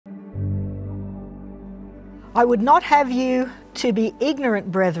I would not have you to be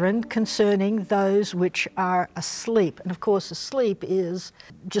ignorant, brethren, concerning those which are asleep. And of course, asleep is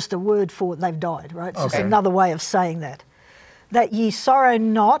just a word for they've died, right? It's just another way of saying that. That ye sorrow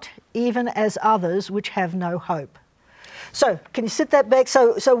not, even as others which have no hope. So, can you sit that back?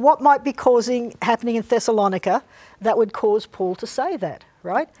 So what might be happening in Thessalonica that would cause Paul to say that,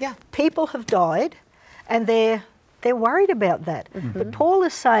 right? Yeah. People have died, and they're worried about that. But Paul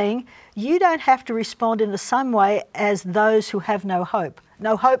is saying, you don't have to respond in the same way as those who have no hope.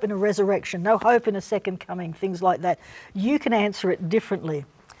 No hope in a resurrection, no hope in a second coming, things like that. You can answer it differently.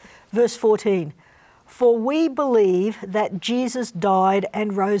 Verse 14, for we believe that Jesus died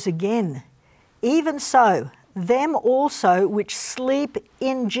and rose again. Even so, them also which sleep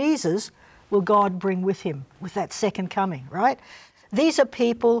in Jesus will God bring with him, with that second coming, right? These are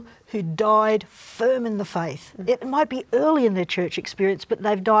people who died firm in the faith. It might be early in their church experience, but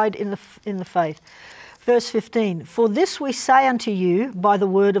they've died in the faith. Verse 15, for this we say unto you by the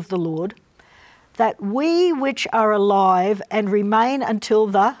word of the Lord, that we which are alive and remain until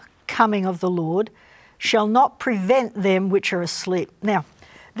the coming of the Lord shall not prevent them which are asleep. Now,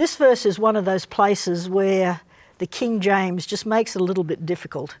 this verse is one of those places where the King James just makes it a little bit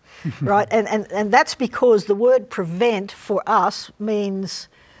difficult, right? And that's because the word prevent for us means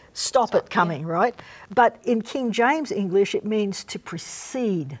stop it coming, right? But in King James English, it means to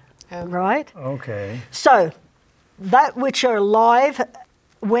precede, right? Okay. So, that which are alive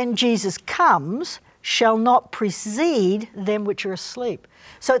when Jesus comes shall not precede them which are asleep.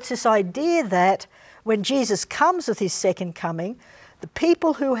 So it's this idea that when Jesus comes with his second coming, the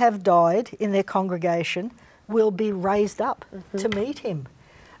people who have died in their congregation will be raised up to meet him.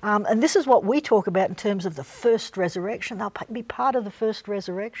 And this is what we talk about in terms of the first resurrection. They'll be part of the first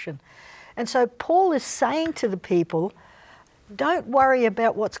resurrection. And so Paul is saying to the people, don't worry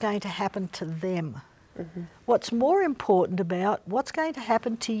about what's going to happen to them. What's more important about what's going to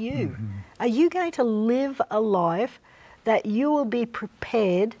happen to you. Are you going to live a life that you will be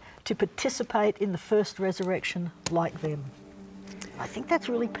prepared to participate in the first resurrection like them? I think that's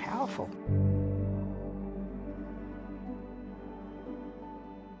really powerful.